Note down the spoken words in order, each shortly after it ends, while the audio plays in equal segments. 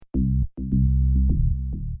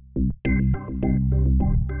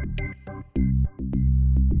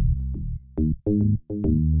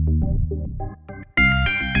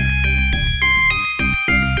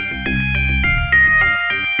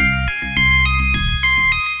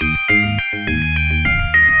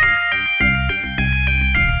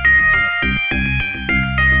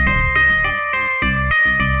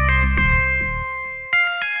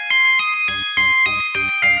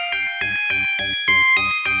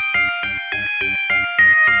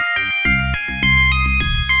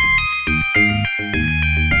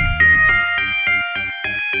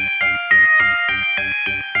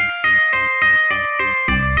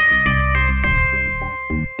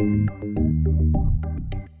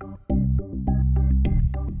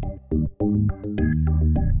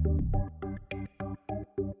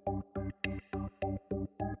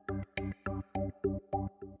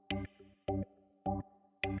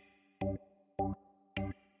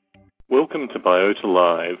Welcome to Biota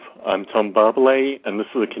Live. I'm Tom Barbalet, and this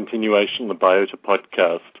is a continuation of the Biota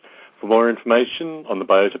podcast. For more information on the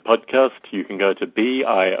Biota podcast, you can go to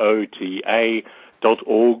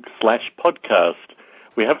biota.org/podcast.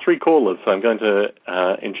 We have 3 callers, so I'm going to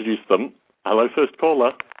introduce them. Hello, first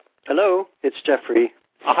caller. Hello, it's Jeffrey.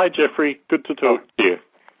 Hi, Jeffrey. Good to talk to you.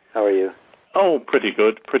 How are you? Oh, pretty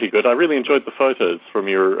good. I really enjoyed the photos from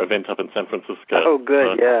your event up in San Francisco. Oh,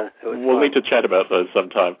 good, yeah. We'll need to chat about those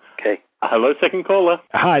sometime. Okay. Hello, second caller.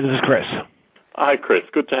 Hi, this is Chris. Hi, Chris.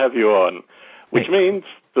 Good to have you on. Which means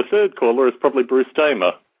the third caller is probably Bruce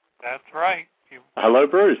Damer. That's right. Hello,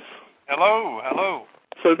 Bruce. Hello.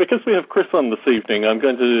 So because we have Chris on this evening, I'm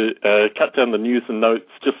going to cut down the news and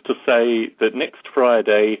notes just to say that next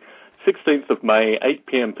Friday, 16th of May, 8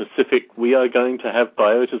 p.m. Pacific, we are going to have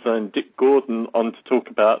Biota's own Dick Gordon on to talk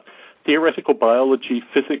about theoretical biology,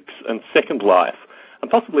 physics, and Second Life, and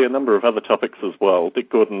possibly a number of other topics as well. Dick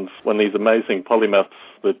Gordon's one of these amazing polymaths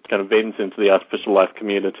that kind of vends into the artificial life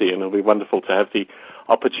community, and it'll be wonderful to have the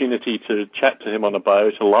opportunity to chat to him on a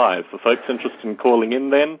Biota Live. For folks interested in calling in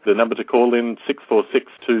then, the number to call in,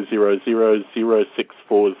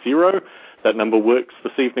 646-200-0640. That number works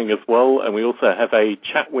this evening as well, and we also have a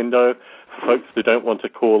chat window for folks who don't want to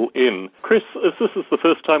call in. Chris, as this is the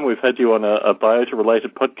first time we've had you on a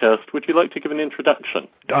Biota-related podcast, would you like to give an introduction?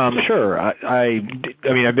 Sure. I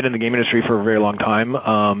mean, I've been in the game industry for a very long time,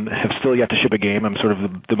 have still yet to ship a game. I'm sort of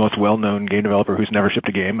the most well-known game developer who's never shipped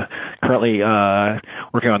a game. Currently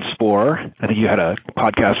working on Spore. I think you had a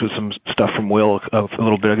podcast with some stuff from Will a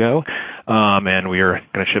little bit ago, and we are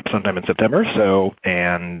going to ship sometime in September.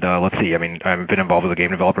 Let's see. I mean, I've been involved with the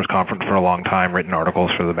Game Developers Conference for a long time, written articles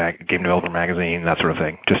for the Game Developer Magazine, that sort of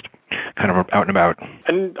thing. Just kind of out and about.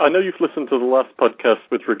 And I know you've listened to the last podcast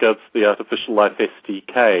with regards to the Artificial Life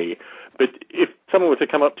SDK, but if someone were to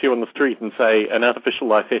come up to you on the street and say, an Artificial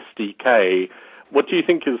Life SDK, what do you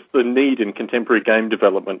think is the need in contemporary game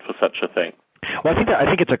development for such a thing? Well, I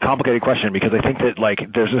think it's a complicated question, because I think that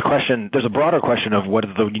there's a broader question of what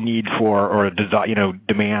is the need for, or a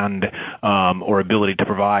demand or ability to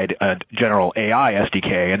provide a general AI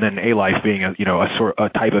SDK, and then A-Life being a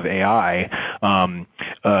type of AI is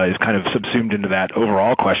kind of subsumed into that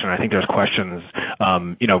overall question. I think there's questions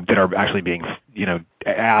that are actually being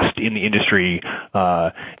asked in the industry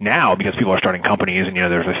now, because people are starting companies, and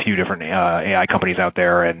there's a few different AI companies out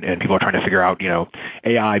there, and people are trying to figure out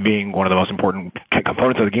AI being one of the most important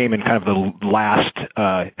components of the game in kind of the last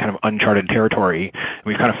kind of uncharted territory.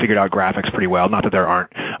 We've kind of figured out graphics pretty well. Not that there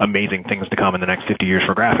aren't amazing things to come in the next 50 years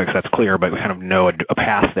for graphics, that's clear, but we kind of know a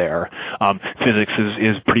path there. Physics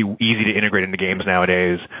is pretty easy to integrate into games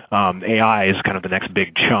nowadays. AI is kind of the next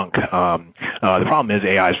big chunk. The problem is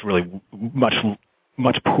AI is really much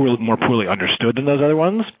more poorly understood than those other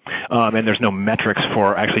ones, and there's no metrics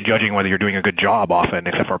for actually judging whether you're doing a good job often,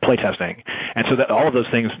 except for playtesting. And so all of those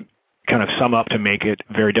things kind of sum up to make it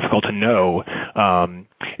very difficult to know.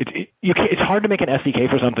 It's hard to make an SDK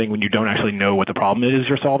for something when you don't actually know what the problem is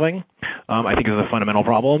you're solving. I think is a fundamental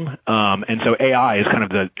problem. And so AI is kind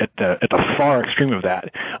of at the far extreme of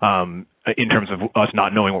that. In terms of us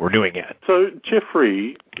not knowing what we're doing yet. So,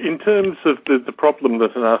 Jeffrey, in terms of the problem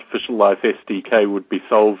that an Artificial Life SDK would be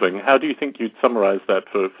solving, how do you think you'd summarize that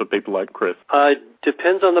for people like Chris?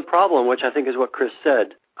 Depends on the problem, which I think is what Chris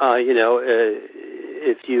said.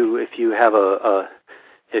 If you have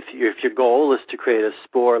if your goal is to create a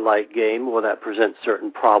Spore-like game, well, that presents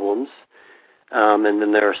certain problems, and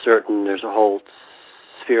then there's a whole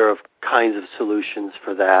sphere of kinds of solutions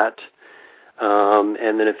for that.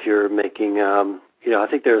 And then if you're making, I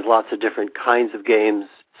think there's lots of different kinds of games.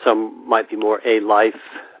 Some might be more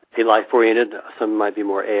life-oriented. Some might be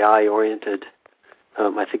more AI-oriented.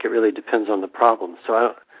 I think it really depends on the problem. So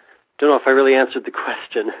I don't know if I really answered the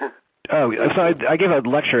question. Oh, so I gave a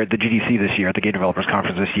lecture at the GDC this year, at the Game Developers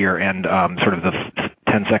Conference this year, and sort of the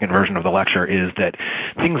 10-second version of the lecture is that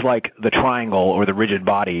things like the triangle or the rigid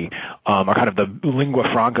body are kind of the lingua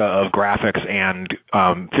franca of graphics and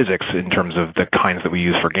physics in terms of the kinds that we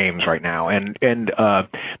use for games right now. And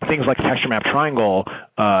things like texture map triangle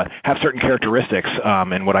have certain characteristics,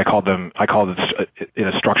 and what I call it in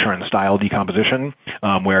a structure and style decomposition,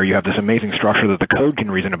 where you have this amazing structure that the code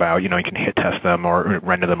can reason about. You can hit test them or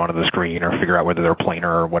render them onto the screen or figure out whether they're planar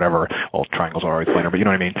or whatever. Well, triangles are always planar, but you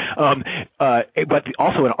know what I mean. But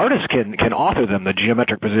also an artist can author them. The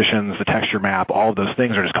geometric positions, the texture map, all of those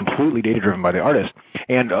things are just completely data-driven by the artist.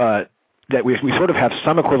 And that we sort of have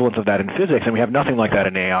some equivalence of that in physics, and we have nothing like that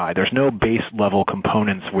in AI. There's no base-level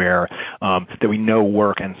components where that we know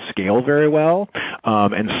work and scale very well.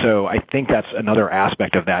 And so I think that's another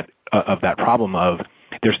aspect of that problem of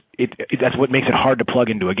that's what makes it hard to plug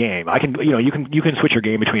into a game. You can switch your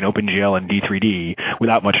game between OpenGL and D3D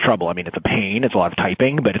without much trouble. I mean, it's a pain, it's a lot of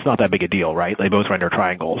typing, but it's not that big a deal, right? They both render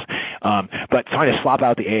triangles. But trying to swap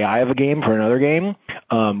out the AI of a game for another game,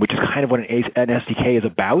 which is kind of what an SDK is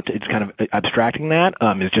about, it's kind of abstracting that,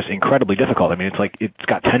 is just incredibly difficult. I mean, it's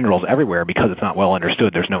got tendrils everywhere because it's not well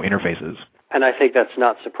understood. There's no interfaces. And I think that's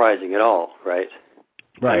not surprising at all, right?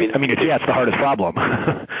 Right. I mean, it's the hardest problem.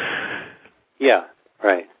 Yeah,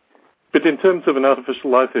 right. But in terms of an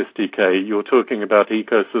artificial life SDK, you're talking about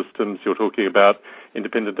ecosystems, you're talking about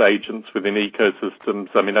independent agents within ecosystems.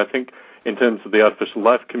 I mean, I think in terms of the artificial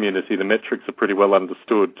life community, the metrics are pretty well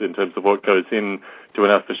understood in terms of what goes into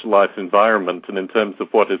an artificial life environment and in terms of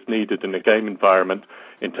what is needed in a game environment,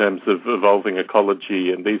 in terms of evolving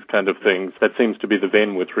ecology and these kind of things. That seems to be the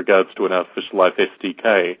Venn with regards to an artificial life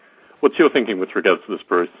SDK. What's your thinking with regards to this,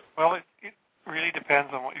 Bruce? Well, it really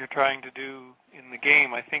depends on what you're trying to do in the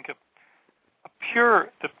game. I think the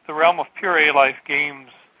realm of pure A-Life games,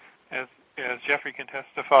 as Jeffrey can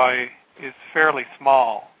testify, is fairly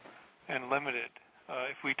small and limited.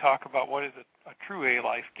 If we talk about what is a true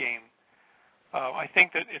A-Life game, I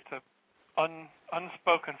think that it's an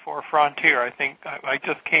unspoken for frontier. I think I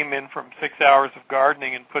just came in from 6 hours of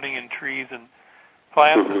gardening and putting in trees and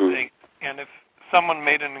plants and things, and if someone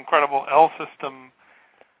made an incredible L system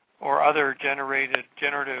or other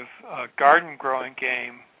generative garden growing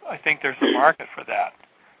game, I think there's a market for that.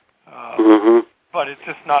 But it's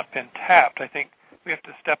just not been tapped. I think we have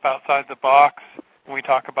to step outside the box when we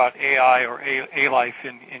talk about AI or A-Life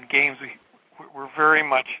in games. We're very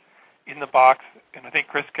much in the box, and I think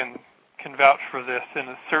Chris can vouch for this, in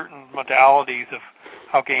a certain modalities of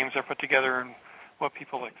how games are put together and what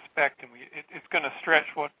people expect, and it's going to stretch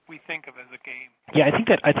what we think of as a game. Yeah, I think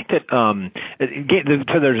that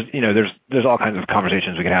so there's all kinds of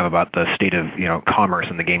conversations we could have about the state of commerce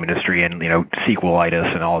in the game industry and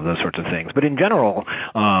sequelitis and all of those sorts of things. But in general,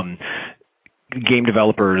 game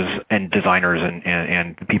developers and designers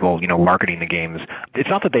and people marketing the games, it's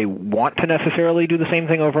not that they want to necessarily do the same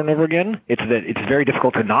thing over and over again. It's that it's very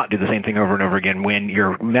difficult to not do the same thing over and over again when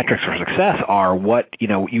your metrics for success are what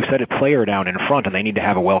you set a player down in front and they need to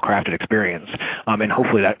have a well-crafted experience, and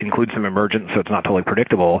hopefully that includes some emergence so it's not totally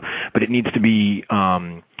predictable, but it needs to be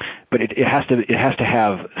but it has to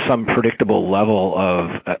have some predictable level of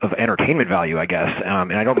entertainment value, I guess.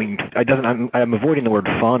 And I don't mean I'm avoiding the word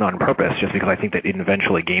fun on purpose, just because I think that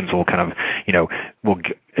eventually games will kind of will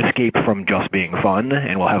escape from just being fun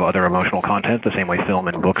and will have other emotional content the same way film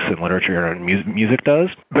and books and literature and music does.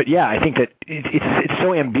 But yeah, I think that it's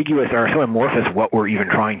so ambiguous or so amorphous what we're even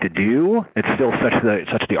trying to do. It's still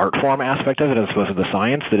such the art form aspect of it as opposed to the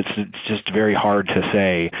science that it's just very hard to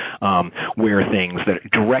say where things that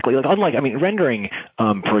directly, unlike, rendering,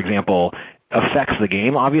 for example, affects the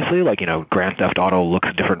game, obviously, like, Grand Theft Auto looks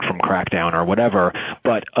different from Crackdown or whatever,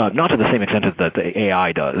 but not to the same extent as that the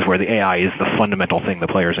AI does, where the AI is the fundamental thing the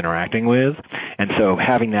player's interacting with. And so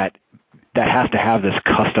having that has to have this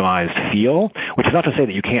customized feel, which is not to say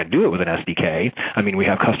that you can't do it with an SDK. I mean, we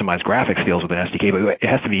have customized graphics feels with an SDK, but it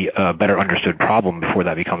has to be a better understood problem before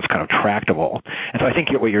that becomes kind of tractable. And so I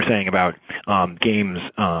think what you're saying about games,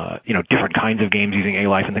 different kinds of games using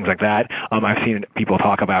A-Life and things like that, I've seen people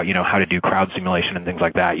talk about, how to do crowd simulation and things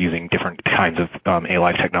like that using different kinds of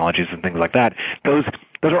A-Life technologies and things like that. Those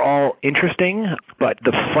are all interesting, but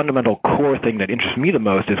the fundamental core thing that interests me the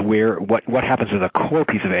most is what happens to the core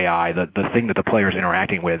piece of AI, the thing that the player is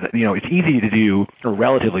interacting with. It's easy to do, or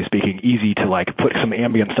relatively speaking, easy to put some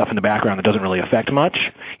ambient stuff in the background that doesn't really affect much.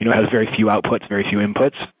 It has very few outputs, very few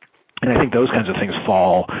inputs. And I think those kinds of things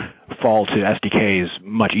fall to SDKs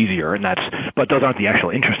much easier, but those aren't the actual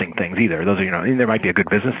interesting things either. Those are, there might be a good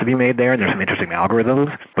business to be made there, and there's some interesting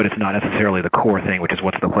algorithms, but it's not necessarily the core thing, which is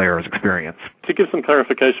what's the player's experience. To give some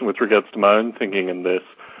clarification with regards to my own thinking in this,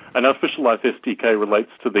 an artificial life SDK relates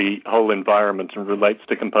to the whole environment and relates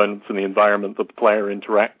to components in the environment that the player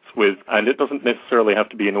interacts with, and it doesn't necessarily have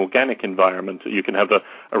to be an organic environment. You can have a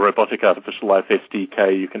robotic artificial life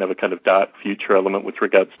SDK, you can have a kind of dark future element with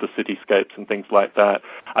regards to cityscapes and things like that.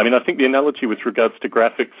 I think the analogy with regards to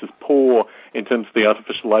graphics is poor in terms of the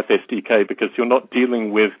artificial life SDK because you're not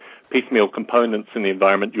dealing with piecemeal components in the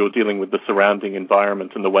environment, you're dealing with the surrounding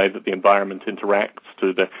environment and the way that the environment interacts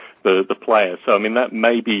to the player. So, that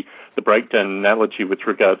may be the breakdown analogy with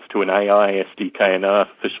regards to an AI SDK and an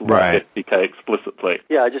artificial life SDK explicitly.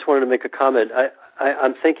 Yeah, I just wanted to make a comment.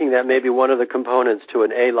 I'm thinking that maybe one of the components to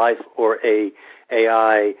an A-Life or a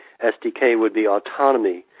AI SDK would be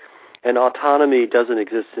autonomy. And autonomy doesn't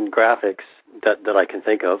exist in graphics that I can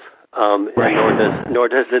think of, nor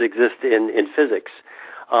does it exist in physics.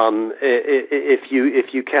 If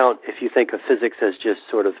you think of physics as just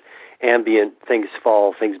sort of ambient, things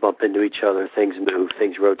fall, things bump into each other, things move,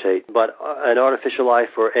 things rotate. But an artificial life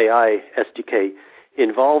or AI SDK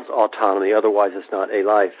involves autonomy, otherwise it's not a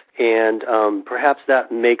life. And perhaps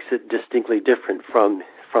that makes it distinctly different from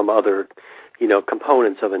other,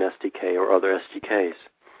 components of an SDK or other SDKs.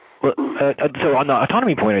 Well, so on the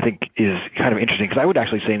autonomy point, I think is kind of interesting because I would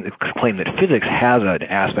actually claim that physics has an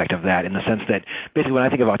aspect of that in the sense that basically when I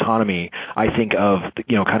think of autonomy, I think of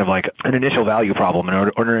kind of like an initial value problem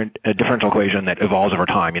or a differential equation that evolves over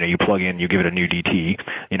time. You plug in, you give it a new dt,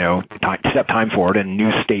 step time forward, and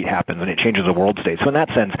new state happens and it changes the world state. So in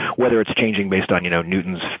that sense, whether it's changing based on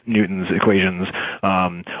Newton's equations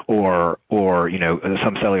or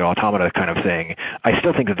some cellular automata kind of thing, I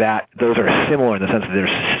still think that those are similar in the sense that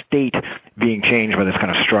there's state being changed by this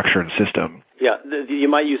kind of structured system. Yeah, you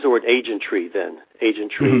might use the word agentry then.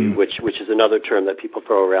 Agentry, which is another term that people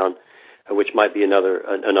throw around, which might be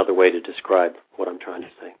another way to describe what I'm trying to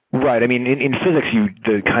say. Right. I mean, in physics,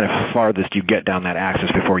 the kind of farthest you get down that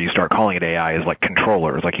axis before you start calling it AI is like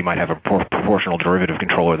controllers. Like you might have a proportional derivative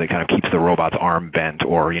controller that kind of keeps the robot's arm bent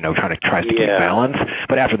or, tries to keep balance.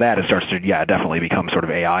 But after that, it starts to, definitely become sort of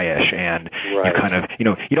AI-ish. And you kind of,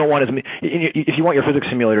 you don't want if you want your physics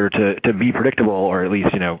simulator to be predictable or at least,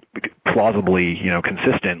 plausibly,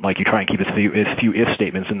 consistent, like you try and keep as few if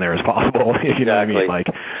statements in there as possible. If you know what I mean? Like,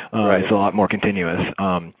 it's a lot more continuous.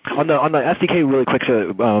 On the SDK, really quick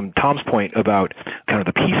to Tom's point about kind of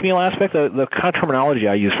the piecemeal aspect, the kind of terminology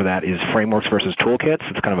I use for that is frameworks versus toolkits.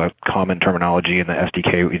 It's kind of a common terminology in the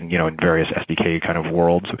SDK, in various SDK kind of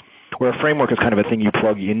worlds. Where a framework is kind of a thing you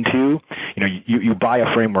plug into. You buy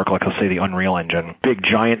a framework, like let's say the Unreal Engine, big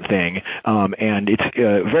giant thing, and it's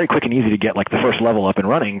very quick and easy to get like the first level up and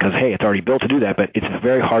running because, hey, it's already built to do that, but it's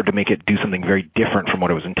very hard to make it do something very different from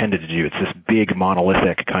what it was intended to do. It's this big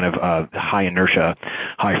monolithic kind of high inertia,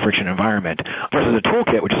 high friction environment versus a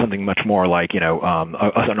toolkit, which is something much more like,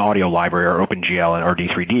 an audio library or OpenGL or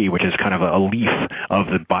D3D, which is kind of a leaf of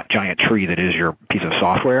the giant tree that is your piece of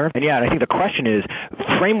software. And I think the question is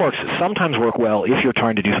frameworks sometimes work well if you're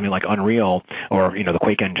trying to do something like Unreal or the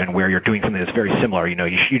Quake engine where you're doing something that's very similar.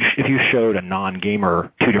 If you showed a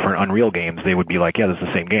non-gamer two different Unreal games, they would be like, yeah, this is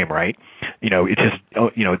the same game, right? It's just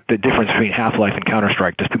the difference between Half-Life and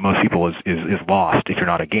Counter-Strike just to most people is lost if you're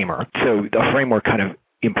not a gamer. So a framework kind of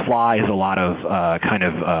implies a lot of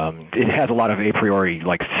it has a lot of a priori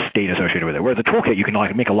like state associated with it. Whereas a toolkit, you can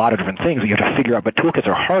like make a lot of different things that you have to figure out. But toolkits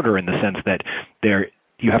are harder in the sense that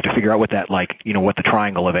you have to figure out what that what the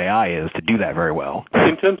triangle of AI is to do that very well.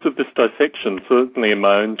 In terms of this dissection, certainly in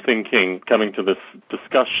my own thinking, coming to this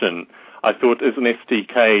discussion, I thought is an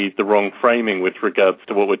SDK the wrong framing with regards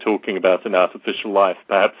to what we're talking about in artificial life.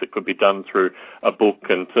 Perhaps it could be done through a book,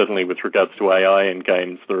 and certainly with regards to AI in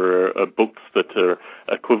games, there are books that are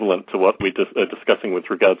equivalent to what we are discussing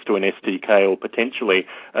with regards to an SDK or potentially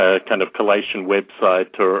a kind of collation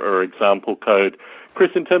website or example code.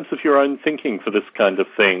 Chris, in terms of your own thinking for this kind of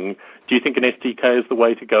thing, do you think an SDK is the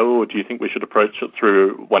way to go, or do you think we should approach it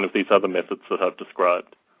through one of these other methods that I've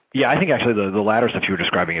described? Yeah, I think actually the latter stuff you were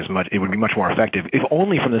describing it would be much more effective, if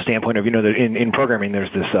only from the standpoint of, that in programming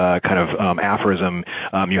there's this kind of aphorism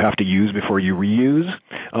you have to use before you reuse,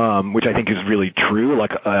 which I think is really true.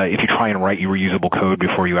 Like if you try and write reusable code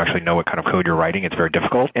before you actually know what kind of code you're writing, it's very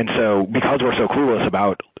difficult. And so because we're so clueless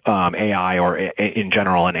about AI or in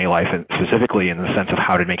general and A-Life specifically in the sense of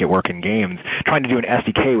how to make it work in games, trying to do an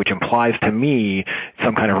SDK which implies to me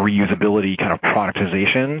some kind of reusability, kind of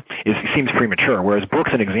productization, seems premature, whereas books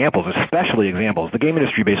and examples, especially examples, the game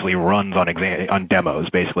industry basically runs on demos,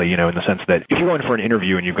 basically, in the sense that if you go in for an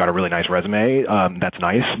interview and you've got a really nice resume, that's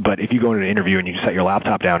nice, but if you go into an interview and you set your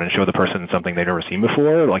laptop down and show the person something they've never seen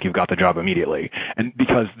before, like you've got the job immediately. And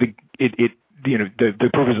because the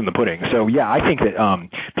proof is in the pudding. So yeah, I think that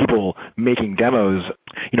people making demos,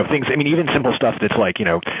 things. I mean, even simple stuff that's like,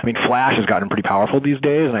 Flash has gotten pretty powerful these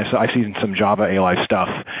days, and I've seen some Java A-Life stuff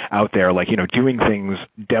out there, like doing things,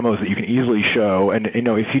 demos that you can easily show. And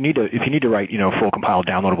if you need to write full compiled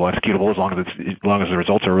downloadable executable, as long as the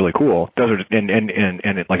results are really cool, those are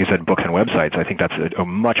and like I said, books and websites. I think that's a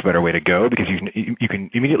much better way to go because you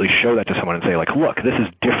can immediately show that to someone and say like, look, this is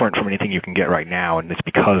different from anything you can get right now, and it's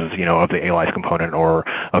because of the A-Life component or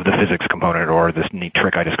of the physics component or this neat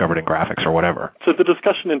trick I discovered in graphics or whatever. So the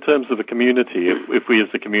discussion in terms of the community, if we as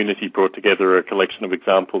a community brought together a collection of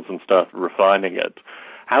examples and started refining it,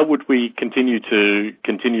 how would we continue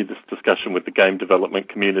this discussion with the game development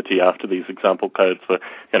community after these example codes were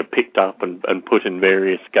kind of picked up and put in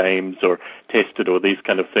various games or tested or these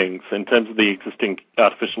kind of things? In terms of the existing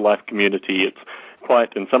artificial life community, it's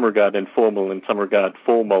quite, in some regard, informal, in some regard,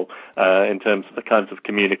 formal in terms of the kinds of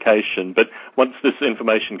communication. But once this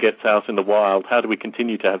information gets out in the wild, how do we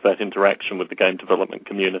continue to have that interaction with the game development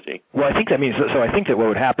community? Well, I think that means, so I think that what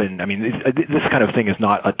would happen, I mean, this kind of thing is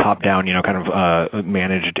not a top-down, kind of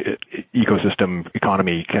managed ecosystem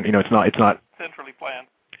economy. It's not centrally planned.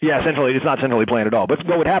 Yeah, it's not centrally planned at all. But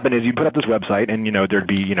what would happen is you put up this website, and there'd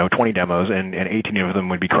be 20 demos, and 18 of them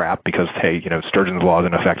would be crap because hey, Sturgeon's law is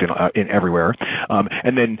in effect in everywhere,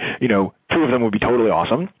 and then 2 of them would be totally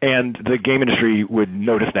awesome, and the game industry would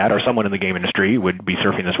notice that, or someone in the game industry would be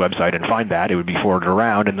surfing this website and find that. It would be forwarded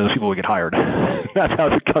around, and those people would get hired.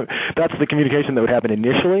 That's the communication that would happen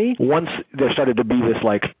initially. Once there started to be this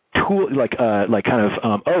tool,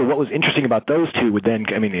 what was interesting about those 2 would then,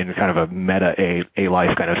 in kind of a meta A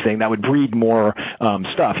life kind of thing, that would breed more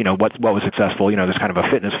stuff. What was successful? There's kind of a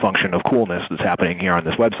fitness function of coolness that's happening here on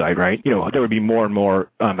this website, right? There would be more and more.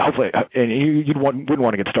 Hopefully, and you wouldn't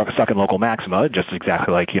want to get stuck in local maxima, just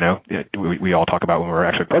exactly like we all talk about when we're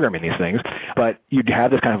actually programming these things. But you'd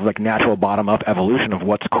have this kind of natural bottom-up evolution of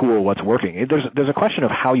what's cool, what's working. There's a question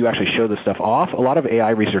of how you actually show this stuff off. A lot of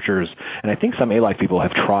AI researchers, and I think some A-Life people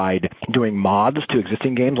have tried doing mods to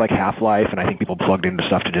existing games like Half-Life, and I think people plugged into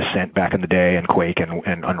stuff to Descent back in the day, and Quake and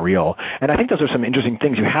Unreal. And I think those are some interesting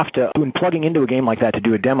things. You have to, when plugging into a game like that to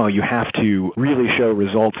do a demo, you have to really show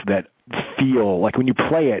results that feel like when you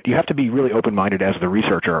play it, you have to be really open-minded as the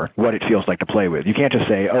researcher what it feels like to play with. You can't just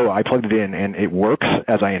say, oh, I plugged it in and it works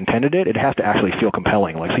as I intended it. It has to actually feel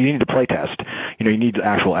compelling. So you need to play test. You need the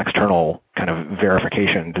actual external kind of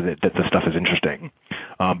verification that the stuff is interesting.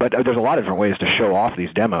 But there's a lot of different ways to show off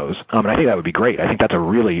these demos, and I think that would be great. I think that's a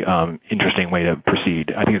really interesting way to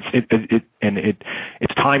proceed. I think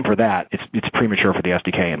it's time for that. It's premature for the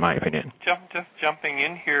SDK, in my opinion. Just jumping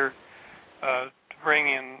in here to bring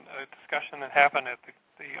in a discussion that happened at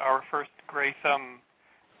our first Gray Thumb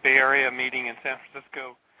Bay Area meeting in San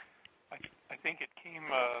Francisco. I think it came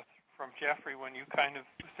from Jeffrey when you kind of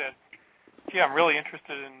said, gee, I'm really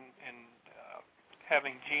interested in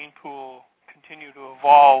having Gene Pool continue to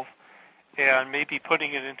evolve and maybe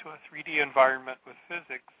putting it into a 3D environment with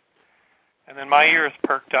physics. And then my ears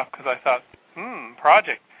perked up because I thought,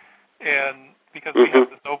 project. And because we have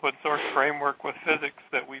this open source framework with physics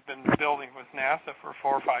that we've been building with NASA for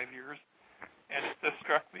 4 or 5 years. And it just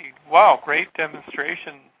struck me, wow, great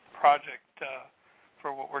demonstration project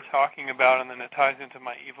for what we're talking about. And then it ties into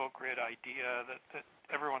my EvoGrid idea that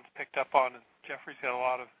everyone's picked up on, and Jeffrey's had a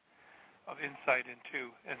lot of insight into.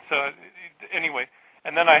 And so anyway,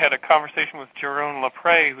 and then I had a conversation with Jerome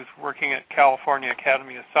Lapre, who's working at California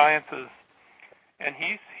Academy of Sciences, and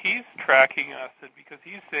he's tracking us because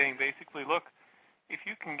he's saying basically, look, if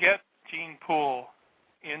you can get Gene Pool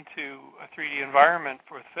into a 3D environment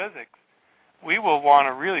with physics, we will want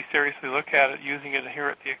to really seriously look at it, using it here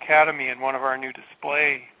at the Academy in one of our new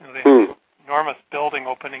display. They have an enormous building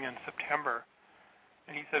opening in September.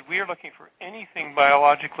 And he said, we are looking for anything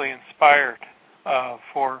biologically inspired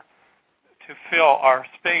to fill our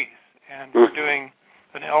space. And we're doing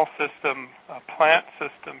an L system, a plant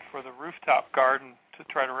system for the rooftop garden to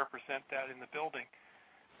try to represent that in the building.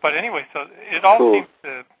 But anyway, so it all seems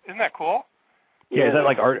to, isn't that cool? Yeah, is that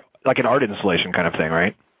like an art installation kind of thing,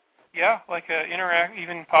 right? Yeah, like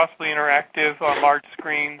even possibly interactive on large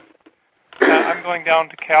screens. I'm going down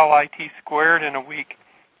to Cal IT Squared in a week,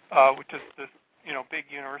 which is this big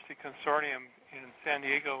university consortium in San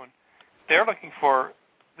Diego, and they're looking for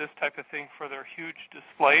this type of thing for their huge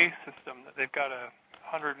display system. That they've got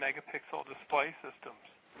 100 megapixel display systems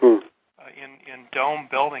in dome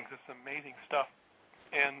buildings. It's amazing stuff.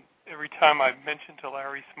 And every time I mention to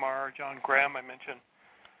Larry Smarr or John Graham, I mention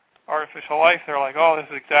artificial life, they're like, oh, this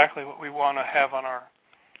is exactly what we want to have in our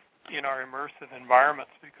immersive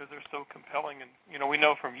environments because they're so compelling. And we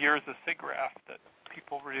know from years of SIGGRAPH that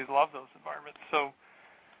people really love those environments. So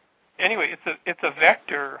anyway, it's a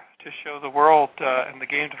vector to show the world and the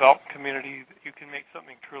game development community that you can make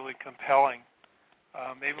something truly compelling.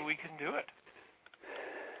 Maybe we can do it.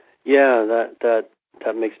 Yeah,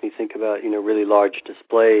 that makes me think about really large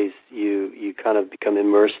displays. You kind of become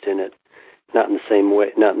immersed in it, not in the same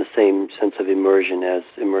way, not in the same sense of immersion as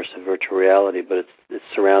immersive virtual reality, but it's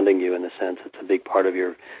surrounding you in the sense it's a big part of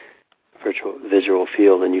your visual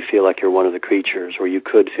field, and you feel like you're one of the creatures, or you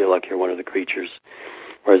could feel like you're one of the creatures.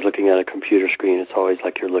 Whereas looking at a computer screen, it's always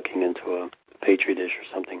like you're looking into a petri dish or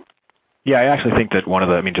something. Yeah, I actually think that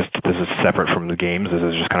this is separate from the games. This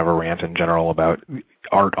is just kind of a rant in general about,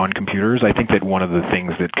 art on computers. I think that one of the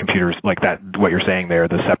things that computers, like that, what you're saying there,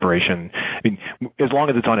 the separation, I mean, as long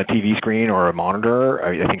as it's on a TV screen or a monitor,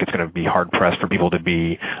 I think it's going to be hard-pressed for people to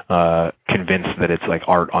be convinced that it's like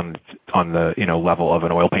art on the, you know, level of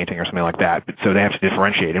an oil painting or something like that. So they have to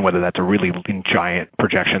differentiate, and whether that's a really giant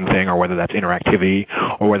projection thing, or whether that's interactivity,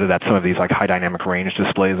 or whether that's some of these like high dynamic range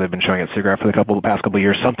displays they've been showing at SIGGRAPH for the past couple of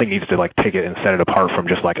years. Something needs to like take it and set it apart from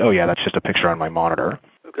just like, oh yeah, that's just a picture on my monitor.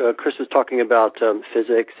 Chris was talking about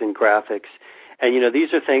physics and graphics, and you know,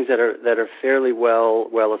 these are things that are fairly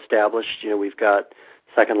well established. You know, we've got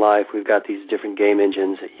Second Life, we've got these different game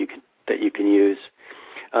engines that you can use,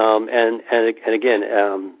 and again,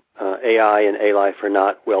 AI and A-Life are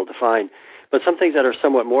not well defined. But some things that are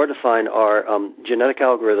somewhat more defined are genetic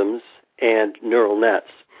algorithms and neural nets.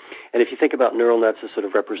 And if you think about neural nets as sort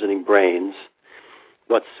of representing brains,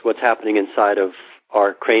 what's happening inside of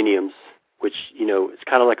our craniums, which, you know, it's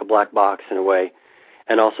kind of like a black box in a way,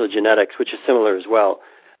 and also genetics, which is similar as well.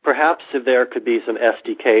 Perhaps if there could be some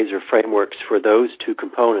SDKs or frameworks for those two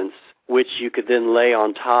components, which you could then lay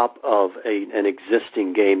on top of an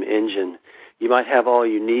existing game engine, you might have all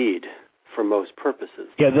you need for most purposes.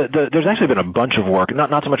 Yeah, there's actually been a bunch of work,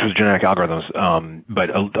 not so much with genetic algorithms, but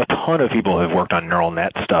a ton of people have worked on neural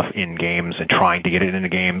net stuff in games and trying to get it into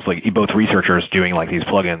games. Like both researchers doing like these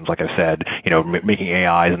plugins, like I said, you know, making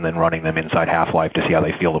AIs and then running them inside Half-Life to see how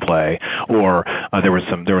they feel to play. Or there was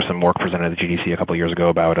some work presented at the GDC a couple of years ago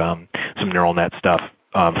about some neural net stuff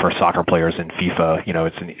for soccer players in FIFA. You know,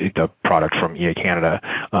 it's a product from EA Canada,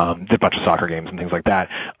 a bunch of soccer games and things like that.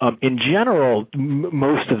 In general,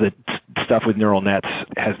 most of the stuff with neural nets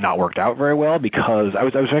has not worked out very well, because I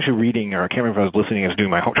was actually reading, or I can't remember if I was listening, I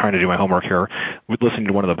was trying to do my homework here, listening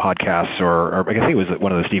to one of the podcasts, or I think it was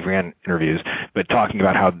one of the Steve Rand interviews, but talking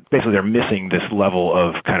about how basically they're missing this level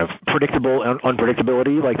of kind of predictable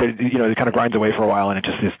unpredictability. Like, you know, it kind of grinds away for a while and it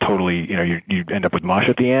just is totally, you know, you end up with mush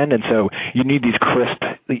at the end. And so you need these crisp,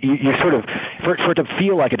 you sort of, for it to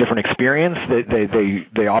feel like a different experience,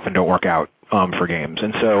 they often don't work out for games.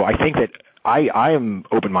 And so I think that I am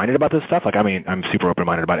open-minded about this stuff. Like, I mean, I'm super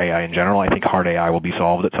open-minded about AI in general. I think hard AI will be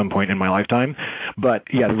solved at some point in my lifetime. But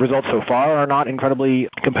yeah, the results so far are not incredibly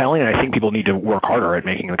compelling, and I think people need to work harder at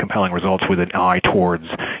making the compelling results with an eye towards,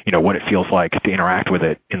 you know, what it feels like to interact with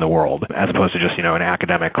it in the world, as opposed to just, you know, an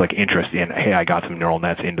academic like interest in, hey, I got some neural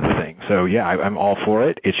nets into the thing. So yeah, I'm all for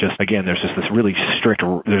it. It's just, again, there's just this really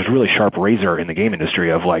sharp razor in the game industry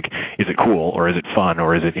of like, is it cool, or is it fun,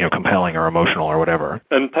 or is it, you know, compelling or emotional or whatever.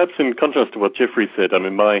 And perhaps in contrast to what Jeffrey said, I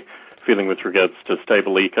mean, my feeling with regards to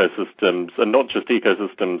stable ecosystems, and not just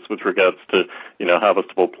ecosystems with regards to, you know,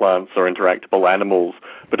 harvestable plants or interactable animals,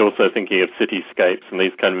 but also thinking of cityscapes and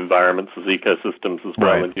these kind of environments as ecosystems as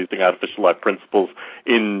well, right, and using artificial life principles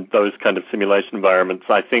in those kind of simulation environments.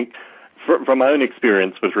 I think from my own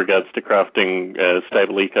experience with regards to crafting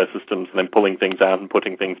stable ecosystems and then pulling things out and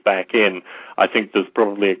putting things back in, I think there's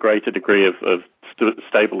probably a greater degree of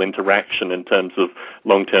stable interaction in terms of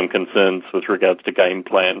long-term concerns with regards to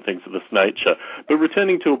gameplay and things of this nature. But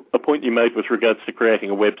returning to a point you made with regards to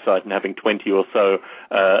creating a website and having 20 or so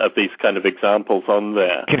of these kind of examples on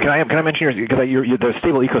there. Can I mention the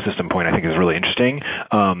stable ecosystem point? I think is really interesting,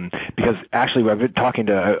 because actually I've been talking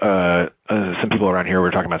to some people around here. We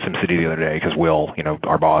were talking about SimCity the other day because Will, you know,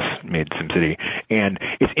 our boss, made SimCity, and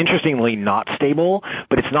it's interestingly not stable,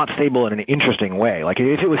 but it's not stable in an interesting way. Like,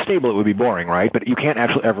 if it was stable, it would be boring, right? But you can't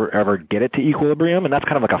actually ever get it to equilibrium, and that's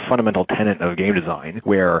kind of like a fundamental tenet of game design,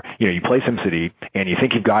 where, you know, you play SimCity and you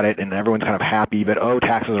think you've got it, and everyone's kind of happy, but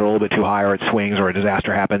taxes are a little bit too high, or it swings, or a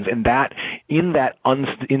disaster happens, and that in that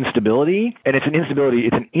instability, and it's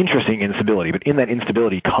an interesting instability, but in that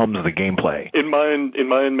instability comes the gameplay. In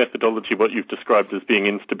my own methodology, what you've described as being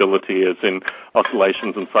instability, as in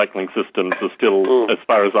oscillations and cycling systems, are still, as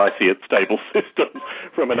far as I see it, stable systems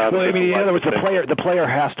from an artificial. Well, I mean, in other words,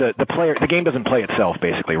 the game doesn't play itself,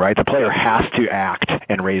 basically, right? The player has to act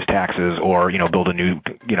and raise taxes, or, you know, build a new,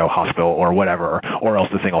 you know, hospital or whatever, or else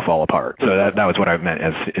the thing will fall apart. So that was what I meant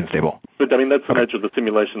as unstable. But I mean, that's the nature of the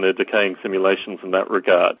simulation. They're decaying simulations in that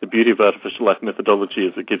regard. The beauty of artificial life methodology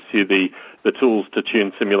is it gives you the tools to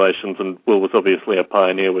tune simulations, and Will was obviously a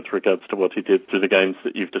pioneer with regards to what he did to the games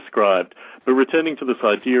that you've described. But returning to this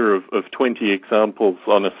idea of 20 examples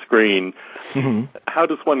on a screen, how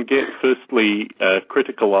does one get, firstly,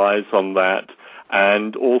 critical eyes on that,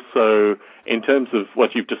 and also in terms of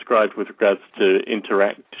what you've described with regards to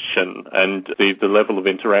interaction and the level of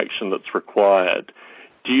interaction that's required?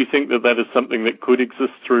 Do you think that is something that could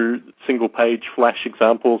exist through single-page Flash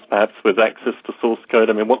examples, perhaps with access to source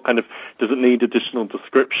code? I mean, does it need additional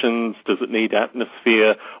descriptions? Does it need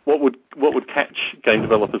atmosphere? What would catch game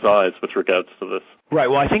developers' eyes with regards to this? Right.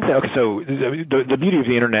 Well, I think that, okay, so the beauty of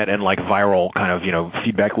the internet and like viral kind of,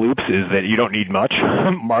 feedback loops is that you don't need much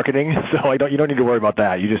marketing. So you don't need to worry about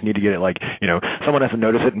that. You just need to get it like, someone has to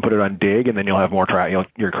notice it and put it on Dig, and then you'll have more traffic.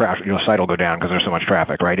 Your site will go down because there's so much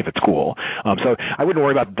traffic, right? If it's cool. So I wouldn't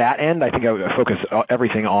worry about that end. I think I would focus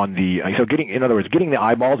everything on in other words, getting the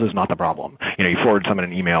eyeballs is not the problem. You forward someone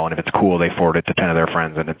an email, and if it's cool, they forward it to 10 of their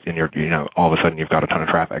friends, and all of a sudden you've got a ton of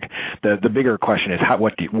traffic. The bigger question is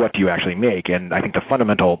what do you actually make? And I think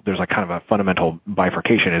there's like kind of a fundamental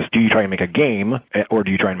bifurcation is, do you try and make a game, or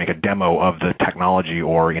do you try and make a demo of the technology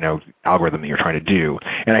or, algorithm that you're trying to do?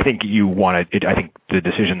 And I think I think the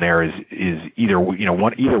decision there is either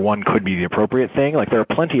one could be the appropriate thing. Like there are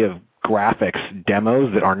plenty of graphics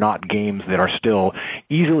demos that are not games that are still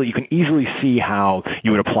you can easily see how you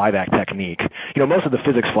would apply that technique. Most of the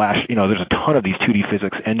physics Flash, there's a ton of these 2D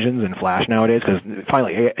physics engines in Flash nowadays because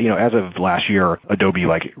finally, as of last year, Adobe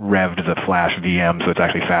revved the Flash VM so it's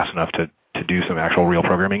actually fast enough to do some actual real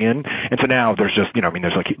programming in. And so now there's just,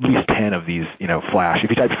 there's like at least 10 of these, Flash. If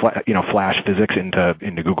you type, Flash physics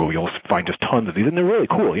into Google, you'll find just tons of these, and they're really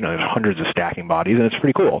cool. There's hundreds of stacking bodies, and it's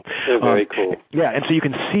pretty cool. They're very cool. Yeah, and so you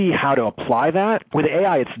can see how to apply that. With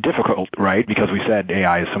AI, it's difficult, right? Because we said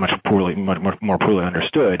AI is so much more poorly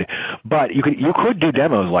understood. But you could do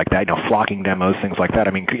demos like that, flocking demos, things like that.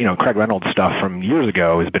 I mean, Craig Reynolds stuff from years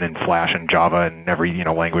ago has been in Flash and Java and every,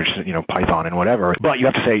 language, Python and whatever. But you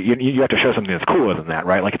have to say, you have to show something that's cooler than that,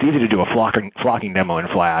 right? Like it's easy to do a flocking demo in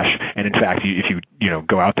Flash, and in fact, if you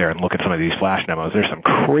go out there and look at some of these Flash demos, there's some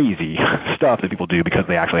crazy stuff that people do because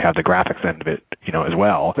they actually have the graphics end of it, as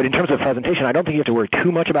well. But in terms of presentation, I don't think you have to worry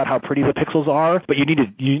too much about how pretty the pixels are, but you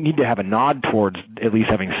need to have a nod towards at least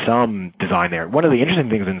having some design there. One of the interesting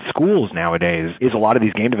things in schools nowadays is a lot of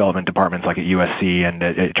these game development departments, like at USC and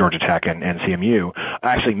at Georgia Tech and CMU,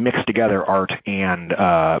 actually mix together art and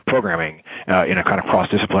programming in a kind of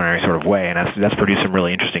cross-disciplinary sort of way, and that's produced some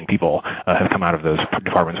really interesting people have come out of those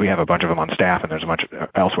departments. We have a bunch of them on staff, and there's a bunch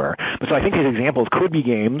elsewhere. But so I think these examples could be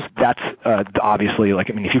games. That's obviously,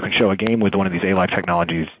 if you can show a game with one of these A-Live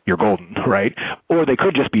technologies, you're golden, right? Or they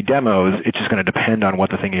could just be demos. It's just going to depend on what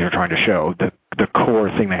the thing is you're trying to show. The core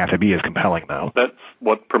thing they have to be is compelling, though. That's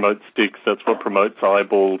what promotes sticks. That's what promotes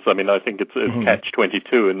eyeballs. I think it's a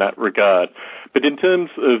catch-22 in that regard. But in terms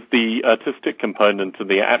of the artistic component and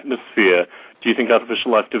the atmosphere, do you think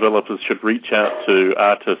artificial life developers should reach out to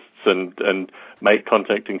artists and make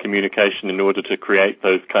contact and communication in order to create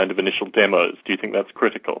those kind of initial demos? Do you think that's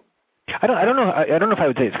critical? I don't know if I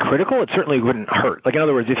would say it's critical. It certainly wouldn't hurt. Like in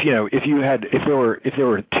other words, if there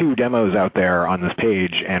were two demos out there on this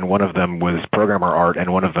page, and one of them was programmer art,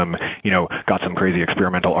 and one of them got some crazy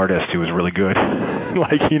experimental artist who was really good,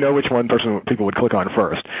 which one people would click on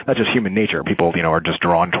first. That's just human nature. People are just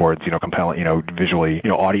drawn towards compelling visually.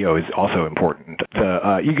 Audio is also important.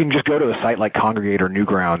 You can just go to a site like Kongregate or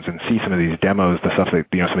Newgrounds and see some of these demos, the stuff that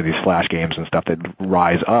some of these Flash games and stuff that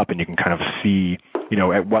rise up, and you can kind of see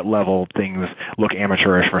at what level things look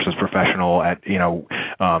amateurish versus professional, at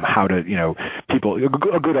how to people,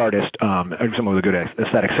 a good artist, someone with a good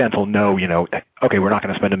aesthetic sense will know okay, we're not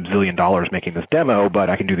going to spend $1 zillion making this demo, but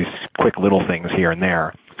I can do these quick little things here and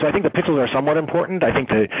there. So I think the pixels are somewhat important. I think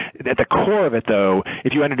that at the core of it, though,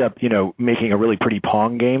 if you ended up, making a really pretty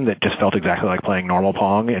Pong game that just felt exactly like playing normal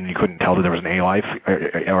Pong, and you couldn't tell that there was an A-Life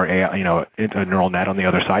or a neural net on the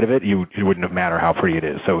other side of it, it wouldn't have mattered how pretty it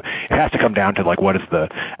is. So it has to come down to what is the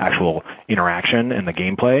actual interaction and the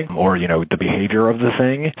gameplay, or the behavior of the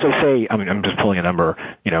thing. So say, I'm just pulling a number,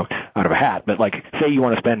 out of a hat, but say you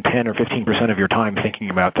want to spend 10 or 15% of your time thinking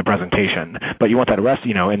about the presentation, but you want that rest,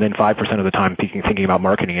 and then 5% of the time thinking about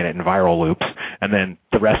marketing in it in viral loops, and then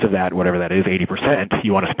the rest of that, whatever that is, 80%,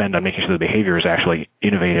 you want to spend on making sure the behavior is actually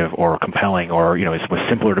innovative or compelling, or it's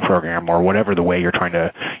simpler to program, or whatever the way you're trying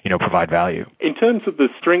to provide value. In terms of the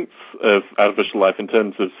strengths of artificial life, in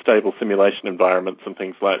terms of stable simulation environments and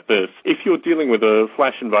things like this, if you're dealing with a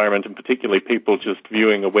Flash environment, and particularly people just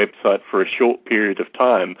viewing a website for a short period of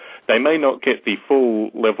time, they may not get the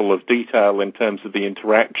full level of detail in terms of the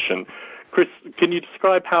interaction. Chris, can you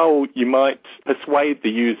describe how you might persuade the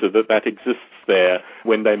user that exists there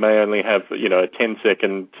when they may only have, a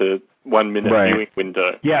 10-second to 1 minute viewing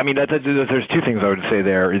window? Yeah, there's two things I would say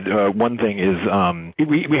there. One thing is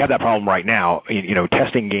we have that problem right now.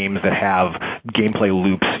 Testing games that have gameplay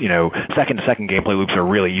loops. Second-to-second gameplay loops are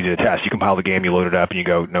really easy to test. You compile the game, you load it up, and you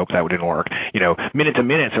go, nope, that didn't work.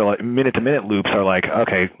 Minute-to-minute loops are like,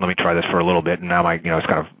 okay, let me try this for a little bit, and now it's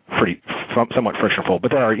kind of somewhat frictionful.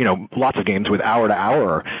 But there are, lots of games with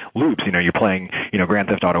hour-to-hour loops. You're playing, Grand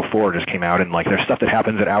Theft Auto 4 just came out, and like there's stuff that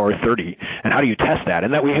happens at hour 30. And how do you test that?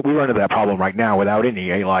 And that we run into that problem right now without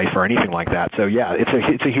any A-Life or anything like that. So yeah,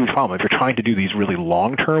 it's a huge problem. If you're trying to do these really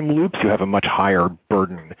long-term loops, you have a much higher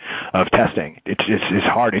burden of testing. It's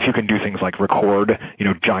hard if you can do things like record,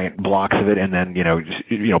 giant blocks of it, and then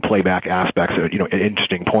playback aspects of at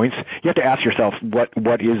interesting points. You have to ask yourself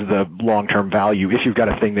what is the long-term value if you've got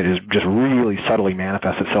a thing that is just really subtly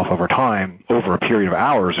manifests itself over time, over a period of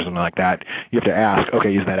hours or something like that. You have to ask,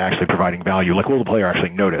 okay, is that actually providing value? Like, will the player actually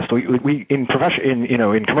notice? We in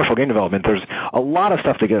commercial game development, there's a lot of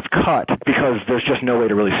stuff that gets cut because there's just no way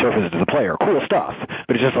to really surface it to the player. Cool stuff,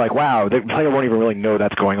 but it's just like, wow, the player won't even really know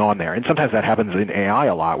that's going on there. And sometimes that happens in AI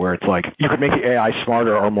a lot, where it's like you could make the AI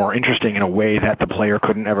smarter or more interesting in a way that the player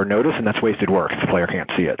couldn't ever notice, and that's wasted work if the player can't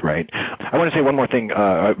see it, right? I want to say one more thing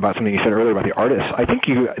about something you said earlier about the artists. I think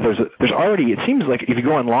there's already, it seems like if you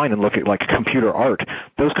go online and look at like computer art,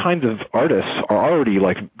 those kinds of artists are already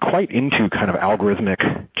like quite into kind of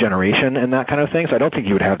algorithmic generation and that kind of thing. So I don't think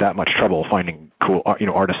you would have that much trouble finding cool,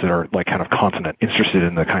 artists that are like kind of consonant interested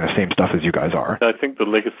in the kind of same stuff as you guys are. I think the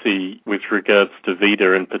legacy with regards to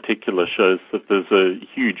Vida in particular shows that there's a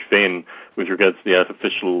huge vein with regards to the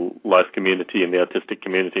artificial life community and the artistic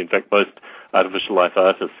community. In fact, most artificial life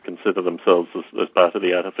artists consider themselves as part of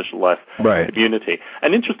the artificial life community.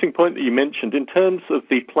 An interesting point that you mentioned in terms of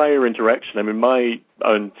the player interaction, I mean, my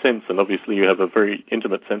own sense, and obviously you have a very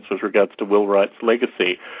intimate sense with regards to Will Wright's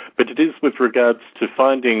legacy, but it is with regards to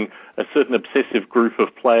finding a certain obsessive group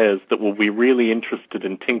of players that will be really interested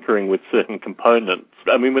in tinkering with certain components.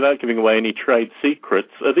 I mean, without giving away any trade secrets,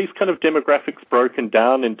 are these kind of demographics broken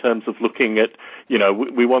down in terms of looking at,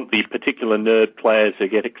 we want the particular nerd players to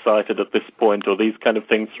get excited at this point, or these kind of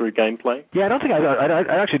things through gameplay? Yeah,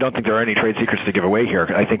 I actually don't think there are any trade secrets to give away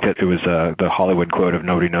here. I think that it was the Hollywood quote of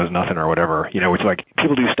nobody knows nothing or whatever. It's like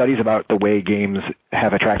people do studies about the way games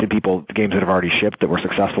have attracted people, games that have already shipped that were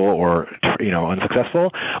successful or,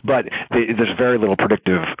 unsuccessful, but there's very little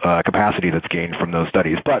predictive capacity that's gained from those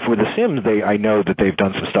studies. But for The Sims, I know that they've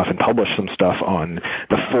done some stuff and published some stuff on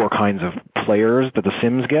the 4 kinds of players that The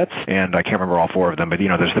Sims gets, and I can't remember all 4 of them, but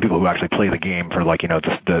there's the people who actually play the game for like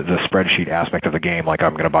the spreadsheet aspect of the game, like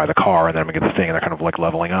I'm going to buy the car and then I'm going to get the thing, and they're kind of like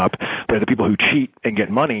leveling up. They're the people who cheat and get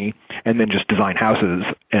money and then just design houses.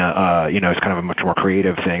 It's kind of a much more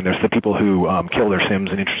creative thing. There's the people who kill their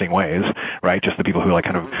Sims in interesting ways, right? Just the people who like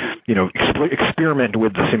kind of experiment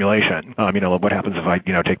with the simulation. What happens if I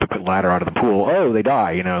take the ladder out of the pool? Oh, they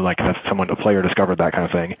die. Like that's a player discovered that kind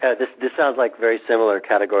of thing. This sounds like very similar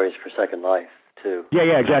categories for Second Life too.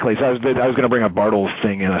 Yeah, exactly. So I was going to bring up Bartle's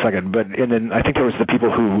thing in a second, and then I think there was the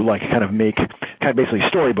people who like kind of make basically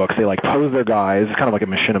storybooks. They like pose their guys, kind of like a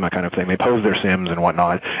machinima kind of thing. They pose their Sims and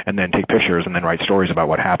whatnot, and then take pictures and then write stories about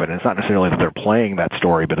what happened. And it's not necessarily that they're playing that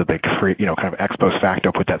story, but that they create, kind of ex post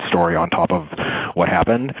facto put that story on top of what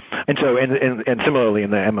happened. And so, and similarly in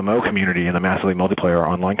the MMO community, in the massively multiplayer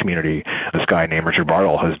online community, this guy named Richard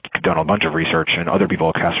Bartle has done a bunch of research, and other people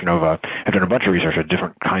at Castronova have done a bunch of research at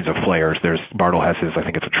different kinds of players. Bartle has his, I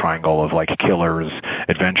think it's a triangle of like killers,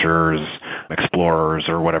 adventurers, explorers,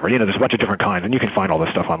 or whatever. There's a bunch of different kinds, and you can find all this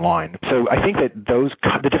stuff online. So I think that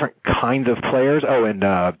the different kinds of players. Oh, and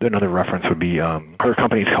another reference would be her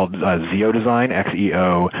company is called Xeo Design,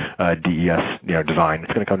 XEODES, design.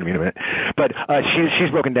 It's going to come to me in a minute. But she's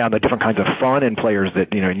broken down the different kinds of fun and players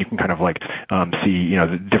that and you can kind of like see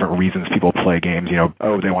the different reasons people play games.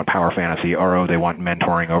 Oh, they want power fantasy, or oh, they want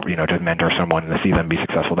mentoring over to mentor someone and to see them be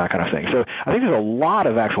successful, that kind of thing. So I think there's a lot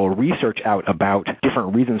of actual research out about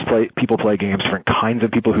different reasons people play games, different kinds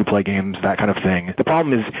of people who play games, that kind of thing. The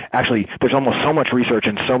problem is actually there's almost so much research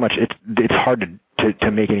and so much it's hard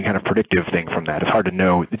to make any kind of predictive thing from that. It's hard to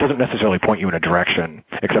know. It doesn't necessarily point you in a direction,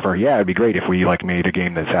 except for, it'd be great if we made a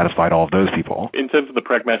game that satisfied all of those people. In terms of the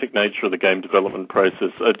pragmatic nature of the game development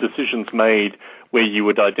process, are decisions made where you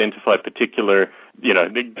would identify particular,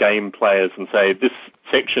 the game players and say this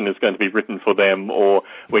section is going to be written for them, or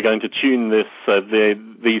we're going to tune this so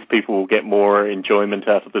these people will get more enjoyment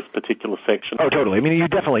out of this particular section? Oh, totally. I mean, you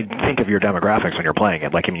definitely think of your demographics when you're playing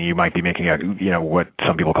it. Like, you might be making what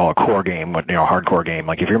some people call a core game, a hardcore game.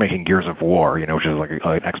 Like if you're making Gears of War, which is like an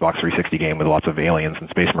Xbox 360 game with lots of aliens and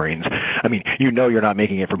space marines. I mean, you're not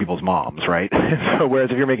making it for people's moms, right? So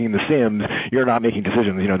whereas if you're making The Sims, you're not making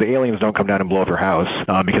decisions. The aliens don't come down and blow up your house,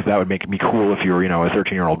 because that would make me cool if you were, a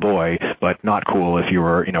 13-year-old boy, but not cool if you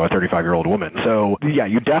were, a 35-year-old woman. So, yeah,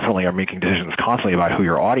 you definitely are making decisions constantly about who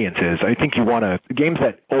your audience is. I think you want games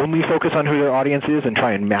that only focus on who their audience is and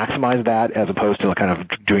try and maximize that as opposed to kind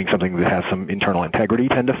of doing something that has some internal integrity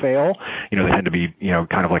tend to fail. They tend to be,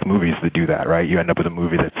 kind of like movies that do that, right? You end up with a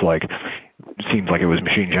movie that's like, seems like it was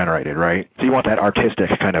machine generated, right? So you want that artistic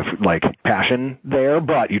kind of like passion there,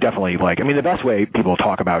 but you definitely the best way people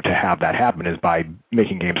talk about to have that happen is by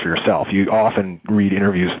making games for yourself. You often read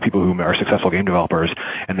interviews with people who are successful game developers,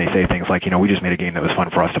 and they say things like, we just made a game that was fun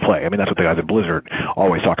for us to play. I mean, that's what the guys at Blizzard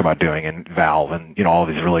always talk about doing, and Valve, and all of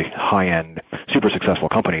these really high-end, super successful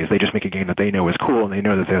companies. They just make a game that they know is cool, and they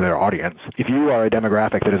know that they're their audience. If you are a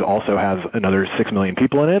demographic that also has another 6 million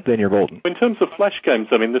people in it, then you're golden. In terms of Flash games,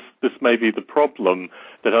 I mean, this may be the problem,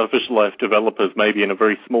 that artificial life developers may be in a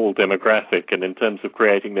very small demographic, and in terms of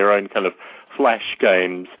creating their own kind of Flash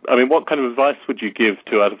games, I mean, what kind of advice would you give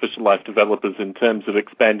to artificial life developers in terms of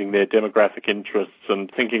expanding their demographic interests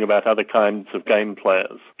and thinking about other kinds of game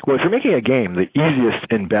players? Well, if you're making a game, the easiest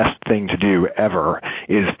and best thing to do ever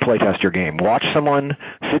is playtest your game. Watch someone,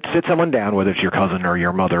 sit someone down, whether it's your cousin or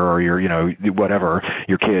your mother or your, whatever,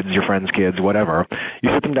 your kids, your friends' kids, whatever.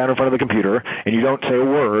 You sit them down in front of the computer, and you don't say a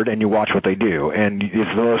word, and you watch what they do. And it's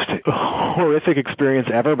the most horrific experience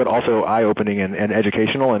ever, but also eye-opening and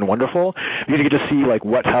educational and wonderful. Because you get to see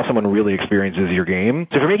how someone really experiences your game.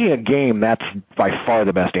 So if you're making a game, that's by far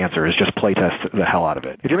the best answer, is just playtest the hell out of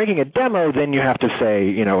it. If you're making a demo, then you have to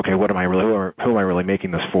say, okay, who am I really making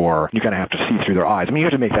this for? You kind of have to see through their eyes. I mean, you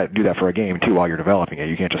have to do that for a game too while you're developing it.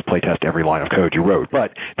 You can't just playtest every line of code you wrote.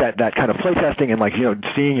 But that kind of playtesting and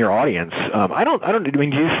seeing your audience,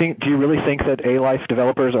 do you really think that A-Life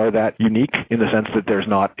developers are that unique in the sense that there's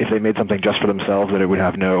not, if they made something just for themselves, that it would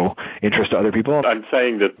have no interest to other people? I'm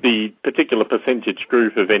saying that the particular percentage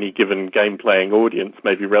group of any given game-playing audience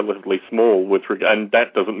may be relatively small, and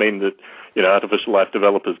that doesn't mean that artificial life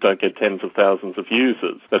developers don't get tens of thousands of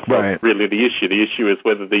users. That's not really the issue. The issue is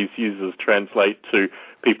whether these users translate to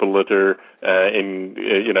people that are in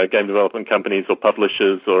game development companies or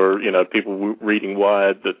publishers or people reading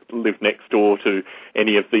Wired that live next door to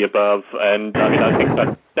any of the above. And I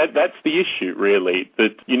think that's the issue, really,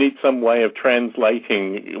 that you need some way of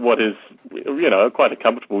translating what is quite a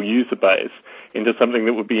comfortable user base into something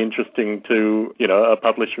that would be interesting to a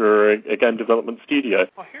publisher or a game development studio.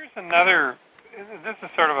 Well, here's this is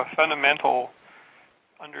sort of a fundamental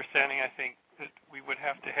understanding, I think, that we would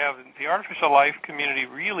have to have. The artificial life community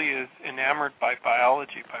really is enamored by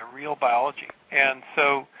biology, by real biology. And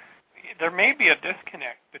so there may be a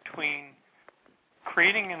disconnect between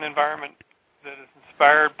creating an environment that is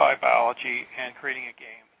inspired by biology and creating a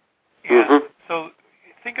game. And so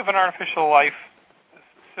think of an artificial life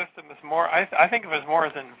system as more, I think of it as more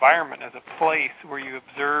as an environment, as a place where you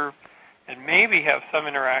observe and maybe have some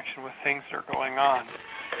interaction with things that are going on.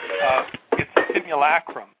 It's a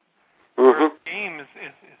simulacrum. Where games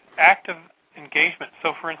is active engagement.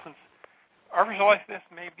 So, for instance, artificial life this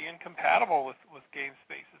may be incompatible with game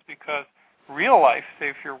spaces because real life, say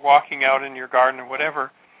if you're walking out in your garden or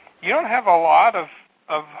whatever, you don't have a lot of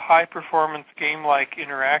high-performance game-like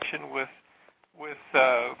interaction with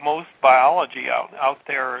most biology out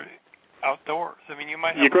there outdoors. I mean, you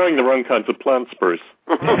might have... You're growing the wrong kinds of plants, Bruce.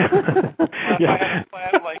 I had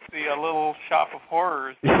planned like the little shop of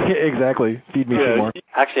horrors. Exactly. Feed me some more.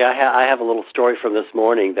 Actually, I have a little story from this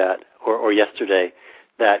morning or yesterday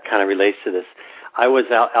that kind of relates to this. I was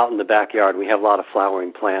out in the backyard. We have a lot of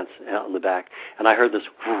flowering plants out in the back, and I heard this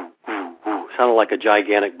whoo, whoo, whoo, sounded like a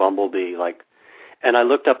gigantic bumblebee, and I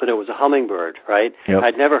looked up and it was a hummingbird, right? Yep.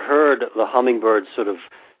 I'd never heard the hummingbird sort of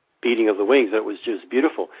beating of the wings. It was just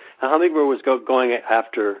beautiful. The hummingbird was going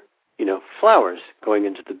after, flowers, going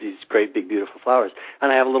into these great big beautiful flowers.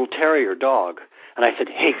 And I have a little terrier dog. And I said,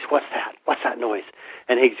 Higgs, what's that? What's that noise?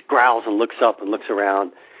 And Higgs growls and looks up and looks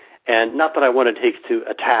around. And not that I wanted Higgs to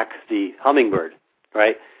attack the hummingbird,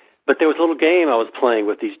 right? But there was a little game I was playing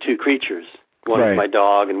with these two creatures. One is my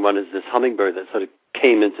dog and one is this hummingbird that sort of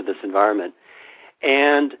came into this environment.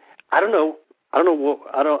 And I don't know,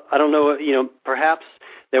 perhaps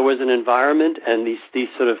there was an environment and these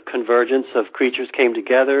sort of convergence of creatures came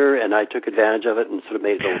together and I took advantage of it and sort of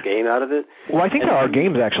made a little game out of it. Well, I think there are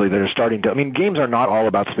games actually that are starting to, games are not all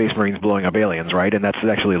about space marines blowing up aliens, right? And that's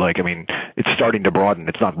actually it's starting to broaden.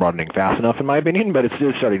 It's not broadening fast enough in my opinion, but it's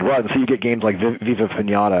starting to broaden. So you get games like Viva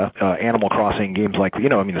Pinata, Animal Crossing, games like,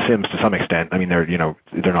 The Sims to some extent.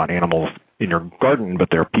 They're not animals in your garden, but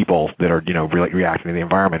they're people that are, reacting to the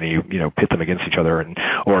environment, and you pit them against each other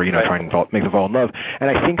or try and make them fall in love. And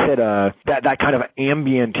I think that that kind of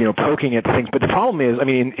ambient, poking at things. But the problem is,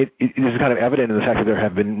 it is kind of evident in the fact that there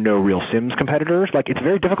have been no real Sims competitors. Like, it's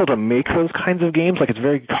very difficult to make those kinds of games. Like, it's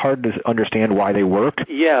very hard to understand why they work.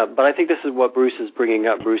 Yeah, but I think this is what Bruce is bringing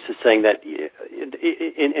up. Bruce is saying that,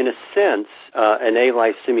 in a sense, an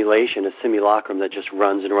A-life simulation, a simulacrum that just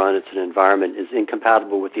runs and runs in an environment, is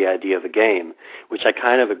incompatible with the idea of a game, which I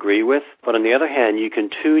kind of agree with. But on the other hand, you can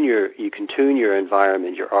tune your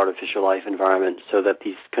environment, your artificial life environment, so that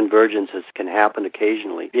these convergences can happen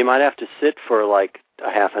occasionally. You might have to sit for like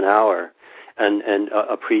a half an hour and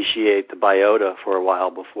appreciate the biota for a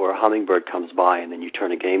while before a hummingbird comes by, and then you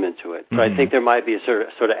turn a game into it. So I think there might be a sort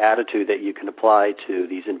of attitude that you can apply to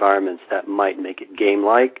these environments that might make it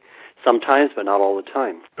game-like sometimes, but not all the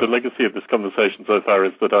time. The legacy of this conversation so far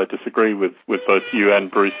is that I disagree with both you and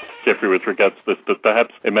Bruce, Jeffrey, with regards to this, but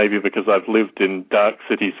perhaps it may be because I've lived in dark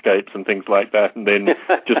cityscapes and things like that, and then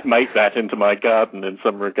just make that into my garden in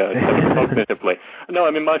some regard, cognitively. No,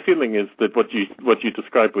 my feeling is that what you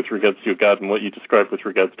described with regards to your garden, what you described with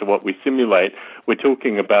regards to what we simulate, we're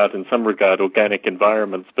talking about, in some regard, organic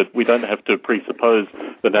environments, but we don't have to presuppose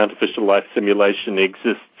that artificial life simulation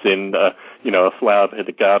exists in a flower bed,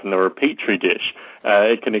 a garden, or a petri dish.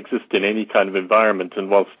 It can exist in any kind of environment, and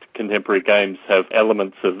whilst contemporary games have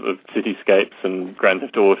elements of cityscapes and Grand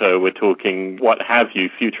Theft Auto, we're talking what have you,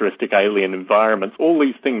 futuristic alien environments, all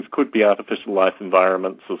these things could be artificial life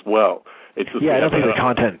environments as well. I don't think the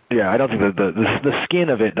content, I don't think that the skin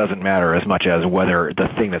of it doesn't matter as much as whether the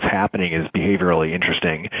thing that's happening is behaviorally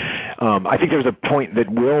interesting. I think there's a point that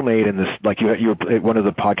Will made in this, like one of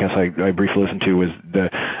the podcasts I briefly listened to was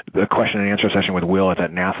the question and answer session with Will at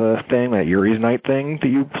that NASA thing, that Yuri's Night thing that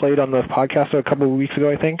you played on the podcast a couple of weeks ago,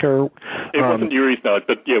 I think, or? It wasn't Yuri's Night,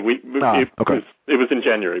 but yeah, it was in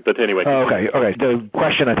January, but anyway. Oh, okay. The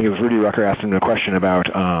question, I think it was Rudy Rucker asked him a question about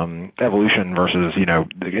evolution versus,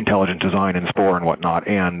 intelligent design and Spore and whatnot.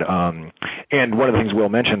 And one of the things Will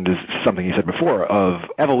mentioned is something he said before, of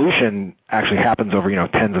evolution actually happens over,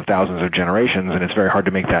 tens of thousands of generations, and it's very hard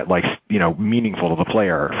to make that, meaningful to the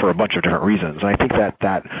player for a bunch of different reasons. And I think that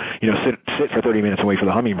sit for 30 minutes and wait for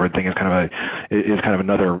the hummingbird thing is kind of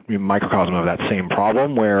another microcosm of that same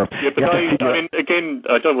problem where... Yeah, but again,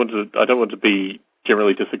 I don't want to be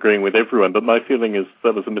generally disagreeing with everyone, but my feeling is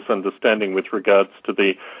that was a misunderstanding with regards to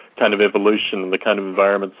the kind of evolution and the kind of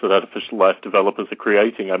environments that artificial life developers are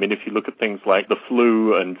creating. If you look at things like the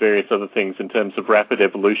flu and various other things in terms of rapid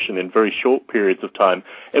evolution in very short periods of time,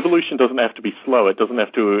 evolution doesn't have to be slow. It doesn't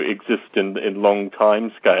have to exist in long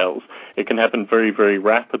time scales. It can happen very, very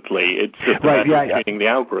rapidly. It's just about tuning the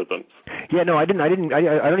algorithms. Yeah, no, I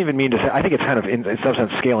don't even mean to say, I think it's kind of in some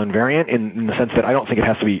sense scale invariant in the sense that I don't think it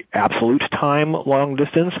has to be absolute time long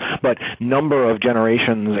distance, but number of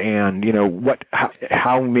generations and,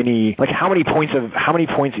 how many points,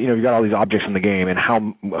 you've got all these objects in the game, and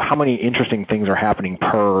how many interesting things are happening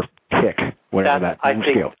per tick, whatever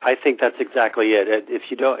scale. I think that's exactly it.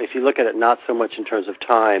 If you look at it not so much in terms of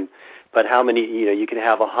time, but how many, you can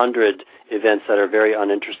have 100 events that are very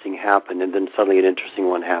uninteresting happen, and then suddenly an interesting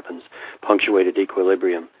one happens, punctuated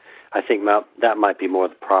equilibrium. I think that might be more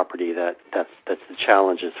the property that's the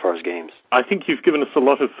challenge as far as games. I think you've given us a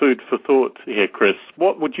lot of food for thought here, Chris.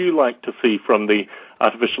 What would you like to see from the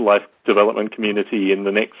artificial life development community in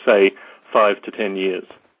the next, say, 5 to 10 years?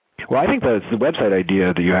 Well, I think the website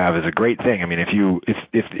idea that you have is a great thing.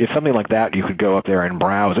 If something like that, you could go up there and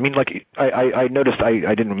browse. I noticed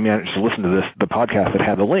I didn't manage to listen to the podcast that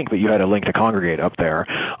had the link, but you had a link to Kongregate up there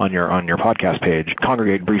on your podcast page.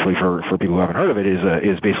 Kongregate, briefly for people who haven't heard of it,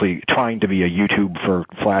 is basically trying to be a YouTube for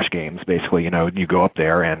Flash games. Basically, you go up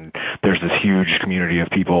there and there's this huge community of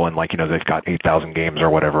people, and they've got 8,000 games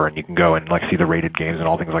or whatever, and you can go and see the rated games and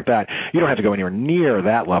all things like that. You don't have to go anywhere near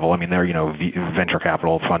that level. They're venture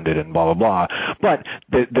capital funded and blah, blah, blah. But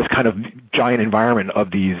this kind of giant environment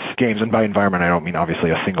of these games, and by environment I don't mean obviously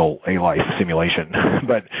a single A-Life simulation,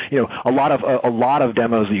 but a lot of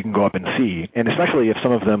demos that you can go up and see, and especially if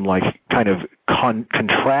some of them kind of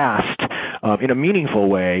contrast in a meaningful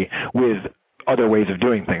way with other ways of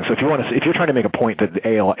doing things. So if you're trying to make a point that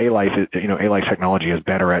A-Life technology is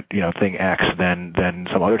better at thing X than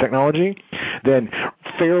some other technology, then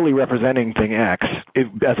fairly representing thing X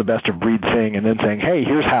as a best of breed thing, and then saying, hey,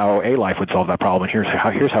 here's how A-Life would solve that problem, and here's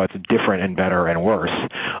how it's different and better and worse.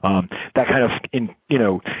 That kind of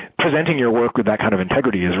presenting your work with that kind of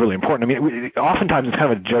integrity is really important. I mean, oftentimes it's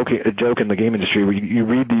kind of a joke in the game industry where you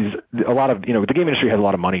read a lot of, the game industry has a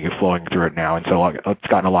lot of money flowing through it now, and so it's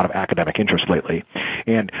gotten a lot of academic interest lately.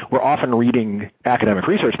 And we're often reading academic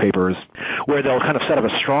research papers where they'll kind of set up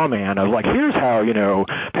a straw man of like, here's how,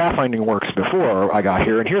 pathfinding works before I got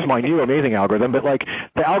here, and here's my new amazing algorithm, but like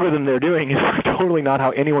the algorithm they're doing is totally not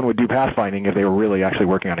how anyone would do pathfinding if they were really actually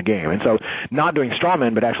working on a game. And so not doing straw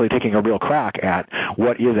men, but actually taking a real crack at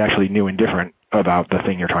what is actually new and different about the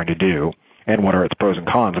thing you're trying to do and what are its pros and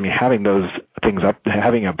cons. I mean, having those things up,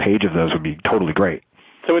 having a page of those would be totally great.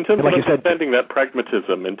 So in terms of understanding that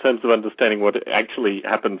pragmatism, in terms of understanding what actually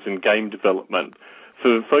happens in game development,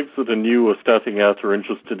 for folks that are new or starting out or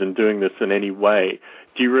interested in doing this in any way,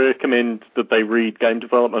 do you recommend that they read game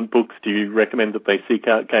development books? Do you recommend that they seek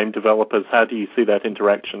out game developers? How do you see that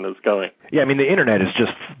interaction as going? Yeah, I mean, the internet is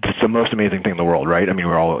just the most amazing thing in the world, right? I mean,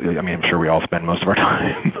 I'm sure we all spend most of our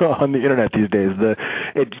time on the internet these days.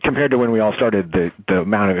 Compared to when we all started, the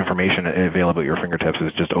amount of information available at your fingertips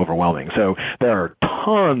is just overwhelming. So there are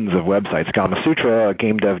tons of websites, Gamasutra,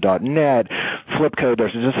 GameDev.net, Flipcode.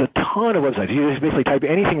 There's just a ton of websites. You just basically type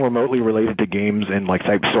anything remotely related to games and like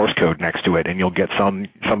type source code next to it, and you'll get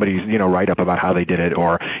somebody's write-up about how they did it,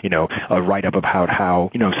 or a write-up about how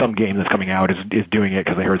some game that's coming out is doing it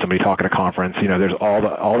because they heard somebody talk at a conference. There's all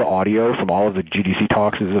the audio from all of the GDC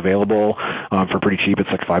talks is available for pretty cheap. It's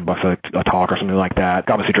like $5 a talk or something like that.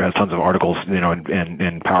 Gamasutra has tons of articles,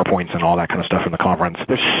 and PowerPoints and all that kind of stuff from the conference.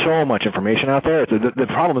 There's so much information out there. The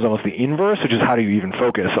problem is almost the inverse, which is how do you even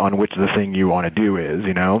focus on which the thing you want to do is,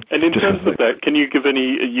 And in terms of that, can you give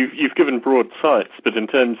you've given broad sites, but in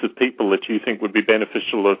terms of people that you think would be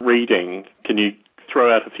beneficial of reading, can you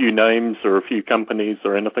throw out a few names or a few companies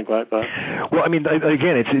or anything like that? Well, I mean,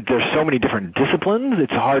 again, there's so many different disciplines.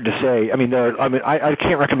 It's hard to say. I mean, I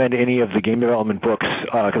can't recommend any of the game development books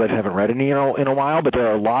because I haven't read any in a while. But there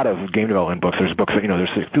are a lot of game development books. There's books that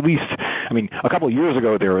there's at least. I mean, a couple of years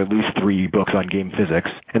ago there were at least 3 books on game physics,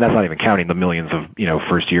 and that's not even counting the millions of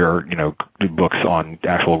first year books on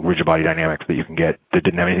actual rigid body dynamics that you can get that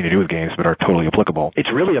didn't have anything to do with games but are totally applicable.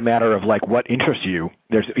 It's really a matter of like what interests you.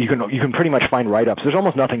 You can pretty much find write-ups. There's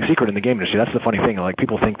almost nothing secret in the game industry. That's the funny thing. Like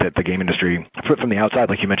people think that the game industry, from the outside,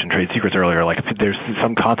 like you mentioned trade secrets earlier, like there's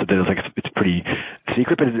some concept that is like it's pretty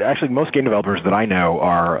secret, but actually most game developers that I know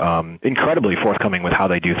are incredibly forthcoming with how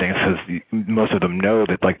they do things because most of them know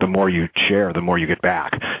that like the more you share, the more you get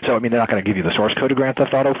back. So I mean, they're not going to give you the source code of Grand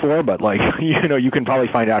Theft Auto 4, but like you can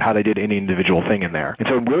probably find out how they did any individual thing in there. And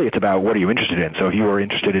so really, it's about what are you interested in. So if you were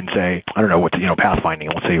interested in, say, I don't know what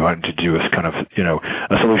pathfinding. Let's say you wanted to do a kind of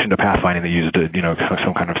a solution to pathfinding that used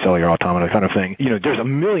some kind of cellular automata kind of thing. There's a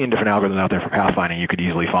million different algorithms out there for pathfinding you could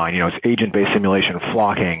easily find. It's agent-based simulation,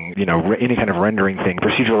 flocking, any kind of rendering thing,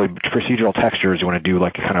 procedural textures. You want to do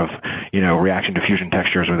like kind of, reaction diffusion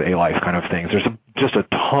textures with A-Life kind of things. There's just a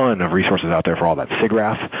ton of resources out there for all that.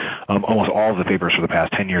 SIGGRAPH, almost all of the papers for the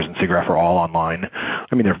past 10 years in SIGGRAPH are all online.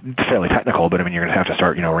 I mean, they're fairly technical, but I mean, you're going to have to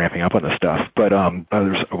start, ramping up on this stuff. But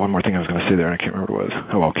there's one more thing I was going to say there, and I can't remember what it was.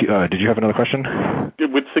 Oh, well, did you have another question?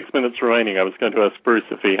 With 6 minutes remaining, I was going to ask Bruce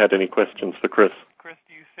if he had any questions for Chris. Chris,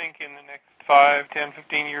 do you think in the next 5, 10,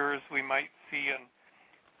 15 years we might see an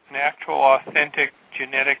actual, authentic,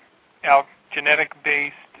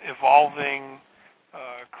 genetic-based, evolving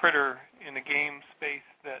critter in the game space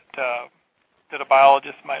that a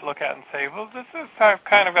biologist might look at and say, well, this is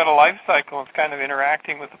kind of got a life cycle. It's kind of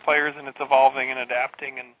interacting with the players, and it's evolving and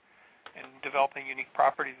adapting and developing unique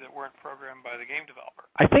properties that weren't programmed by the game developer.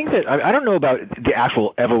 I think that, I don't know about the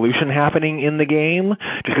actual evolution happening in the game,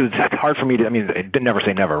 just because it's hard for me to, I mean, never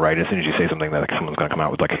say never, right? As soon as you say something that someone's going to come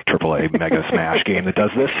out with like a AAA Mega Smash game that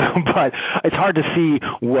does this, but it's hard to see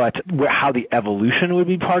how the evolution would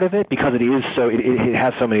be part of it, because it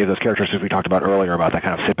has so many of those characteristics we talked about earlier about that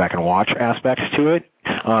kind of sit back and watch aspects to it.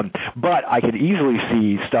 But I could easily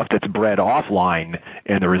see stuff that's bred offline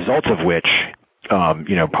and the results of which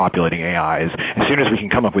populating AIs, as soon as we can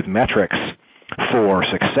come up with metrics for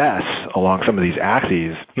success along some of these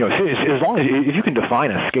axes, as long as if you can define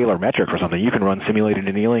a scalar metric for something, you can run simulated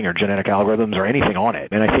annealing or genetic algorithms or anything on it.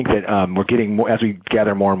 And I think that we're getting more, as we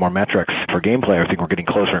gather more and more metrics for gameplay, I think we're getting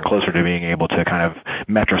closer and closer to being able to kind of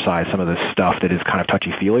metricize some of this stuff that is kind of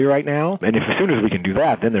touchy-feely right now. And as soon as we can do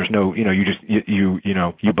that, then there's no,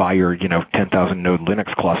 you buy your 10,000 node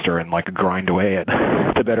Linux cluster and like grind away at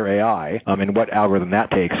the better AI. And what algorithm that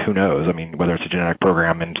takes, who knows? I mean, whether it's a genetic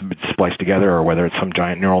program and spliced together, or or whether it's some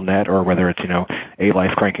giant neural net, or whether it's,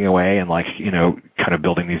 A-Life cranking away and kind of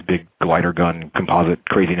building these big glider gun composite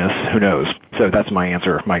craziness. Who knows? So that's my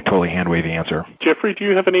answer, my totally hand-wavy answer. Jeffrey, do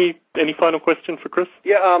you have any final question for Chris?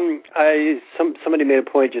 Yeah, somebody made a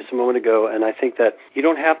point just a moment ago, and I think that you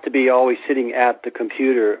don't have to be always sitting at the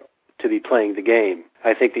computer to be playing the game.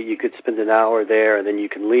 I think that you could spend an hour there and then you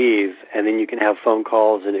can leave, and then you can have phone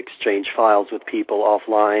calls and exchange files with people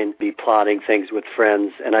offline, be plotting things with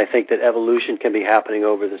friends, and I think that evolution can be happening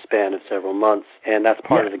over the span of several months, and that's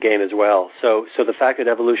part of the game as well. So the fact that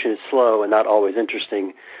evolution is slow and not always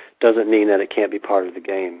interesting doesn't mean that it can't be part of the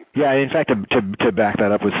game. Yeah, in fact, to back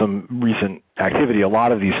that up with some recent activity, a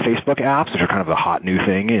lot of these Facebook apps, which are kind of the hot new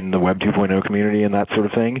thing in the Web 2.0 community and that sort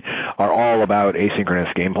of thing, are all about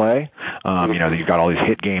asynchronous gameplay. You've got all these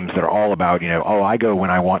hit games that are all about, I go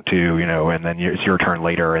when I want to, and then it's your turn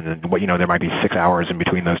later, and then, there might be 6 hours in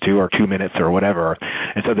between those two, or 2 minutes, or whatever.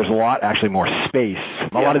 And so there's a lot, actually, more space.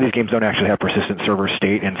 A lot of these games don't actually have persistent server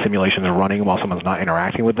state, and simulations are running while someone's not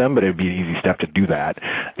interacting with them, but it would be an easy step to do that,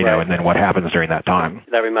 and then what happens during that time.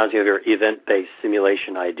 That reminds me of your event-based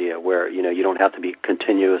simulation idea, where, you don't have to be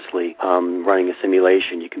continuously running a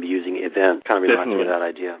simulation. You can be using event. Kind of reminds me of that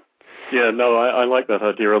idea. Yeah, no, I like that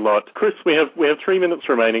idea a lot. Chris, we have 3 minutes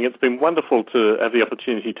remaining. It's been wonderful to have the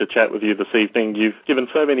opportunity to chat with you this evening. You've given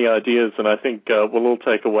so many ideas, and I think we'll all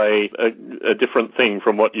take away a different thing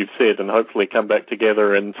from what you've said, and hopefully come back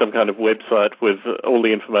together in some kind of website with all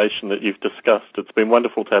the information that you've discussed. It's been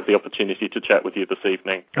wonderful to have the opportunity to chat with you this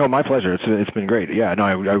evening. Oh, my pleasure. It's been great. Yeah, no,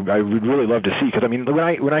 I would really love to see, because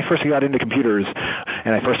when I first got into computers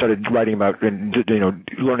and I first started writing about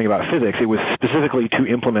learning about physics, it was specifically to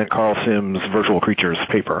implement Carl Sims' Virtual Creatures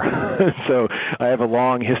paper. So I have a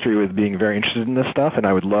long history with being very interested in this stuff, and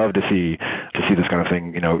I would love to see this kind of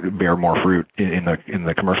thing, bear more fruit in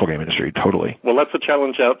the commercial game industry. Totally. Well, that's a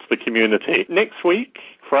challenge out to the community. Next week,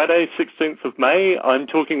 Friday, 16th of May, I'm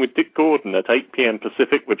talking with Dick Gordon at 8 p.m.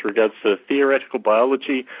 Pacific with regards to theoretical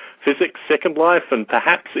biology, physics, Second Life, and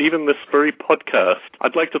perhaps even this very podcast.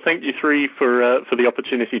 I'd like to thank you three for the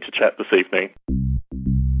opportunity to chat this evening.